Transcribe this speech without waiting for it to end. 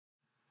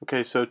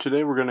Okay, so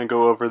today we're going to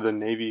go over the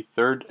Navy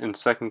third and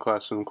second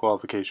class swim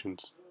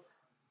qualifications.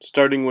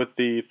 Starting with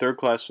the third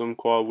class swim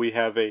qual, we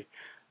have a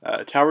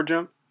tower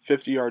jump,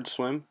 50-yard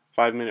swim,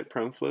 5-minute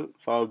prone float,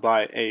 followed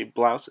by a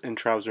blouse and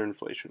trouser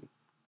inflation.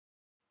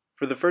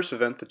 For the first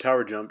event, the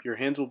tower jump, your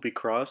hands will be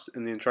crossed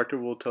and the instructor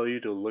will tell you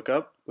to look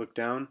up, look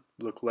down,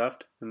 look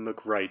left, and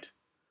look right.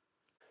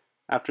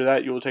 After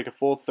that, you will take a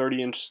full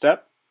 30-inch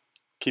step,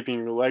 keeping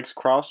your legs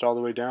crossed all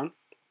the way down,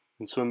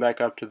 and swim back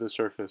up to the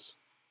surface.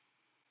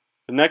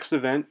 The next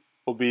event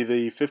will be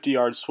the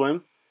 50-yard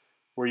swim,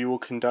 where you will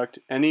conduct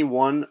any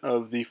one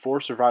of the 4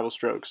 survival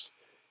strokes.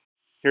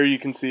 Here you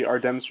can see our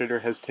demonstrator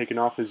has taken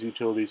off his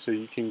utility so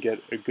you can get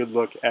a good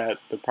look at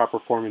the proper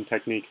form and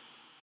technique.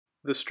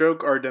 The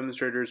stroke our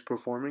demonstrator is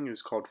performing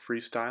is called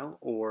freestyle,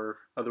 or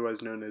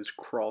otherwise known as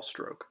crawl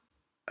stroke.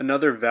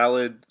 Another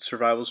valid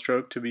survival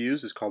stroke to be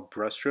used is called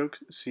breaststroke,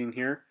 seen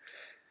here.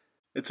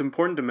 It's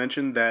important to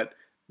mention that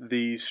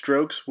the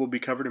strokes will be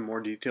covered in more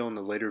detail in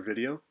a later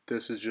video.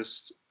 This is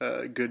just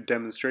a good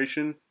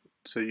demonstration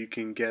so you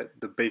can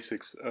get the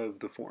basics of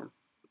the form.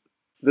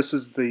 This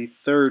is the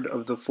third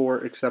of the 4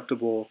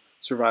 acceptable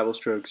survival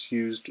strokes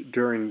used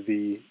during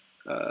the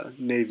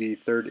Navy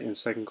third and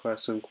second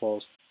class swim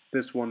quals.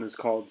 This one is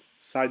called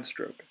side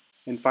stroke.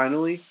 And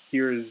finally,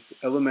 here is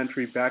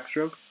elementary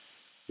backstroke,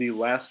 the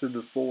last of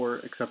the 4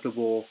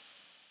 acceptable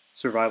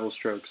survival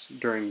strokes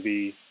during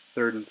the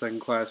third and second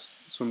class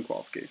swim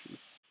qualification.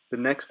 The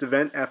next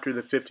event after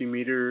the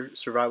 50-meter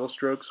survival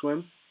stroke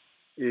swim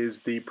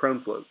is the prone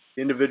float.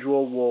 The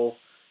individual will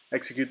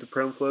execute the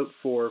prone float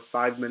for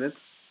 5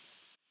 minutes,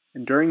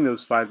 and during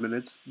those 5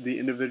 minutes, the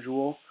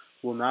individual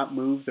will not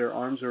move their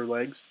arms or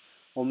legs,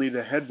 only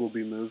the head will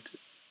be moved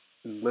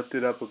and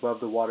lifted up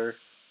above the water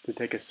to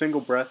take a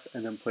single breath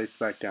and then placed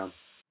back down.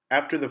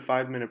 After the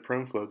 5-minute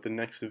prone float, the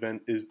next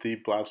event is the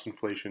blouse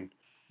inflation.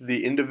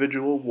 The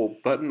individual will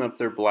button up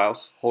their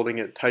blouse, holding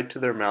it tight to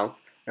their mouth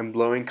and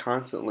blowing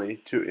constantly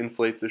to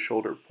inflate the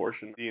shoulder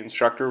portion. The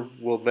instructor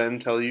will then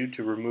tell you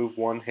to remove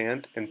one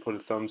hand and put a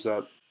thumbs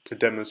up to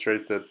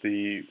demonstrate that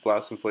the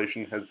blouse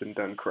inflation has been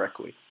done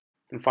correctly.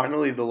 And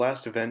finally, the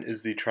last event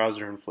is the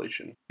trouser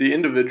inflation. The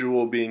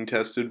individual being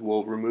tested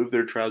will remove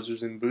their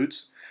trousers and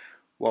boots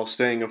while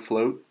staying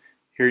afloat.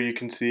 Here you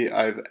can see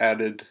I've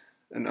added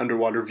an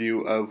underwater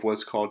view of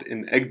what's called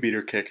an egg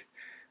beater kick,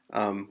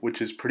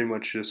 which is pretty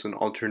much just an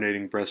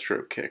alternating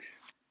breaststroke kick.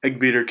 Egg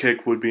beater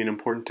kick would be an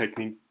important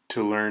technique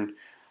to learn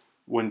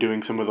when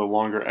doing some of the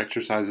longer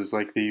exercises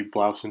like the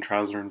blouse and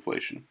trouser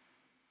inflation.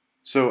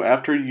 So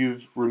after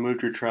you've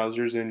removed your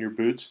trousers and your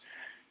boots,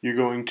 you're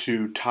going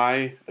to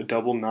tie a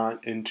double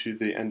knot into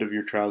the end of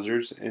your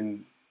trousers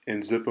and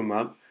zip them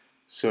up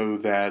so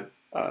that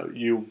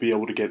you'll be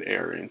able to get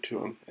air into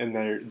them. And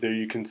there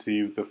you can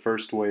see the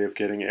first way of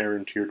getting air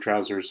into your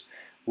trousers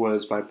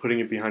was by putting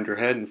it behind your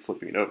head and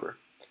flipping it over.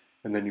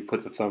 And then you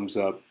put the thumbs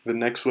up. The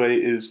next way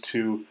is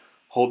to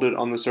hold it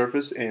on the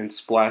surface and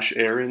splash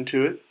air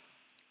into it.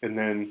 And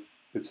then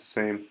it's the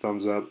same,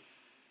 thumbs up.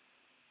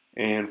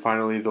 And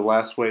finally, the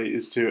last way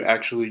is to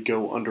actually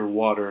go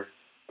underwater,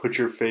 put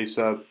your face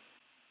up,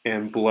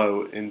 and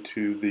blow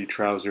into the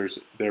trousers,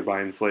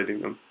 thereby inflating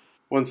them.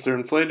 Once they're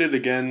inflated,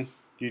 again,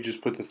 you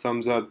just put the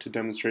thumbs up to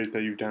demonstrate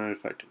that you've done it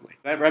effectively.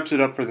 That wraps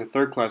it up for the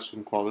third class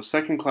swim qual. The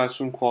second class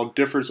swim qual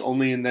differs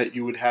only in that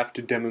you would have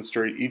to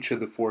demonstrate each of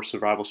the 4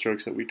 survival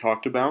strokes that we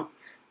talked about,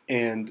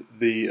 and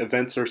the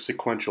events are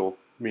sequential,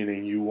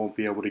 meaning you won't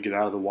be able to get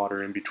out of the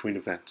water in between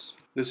events.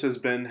 This has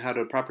been how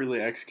to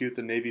properly execute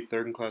the Navy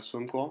third class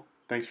swim qual.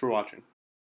 Thanks for watching.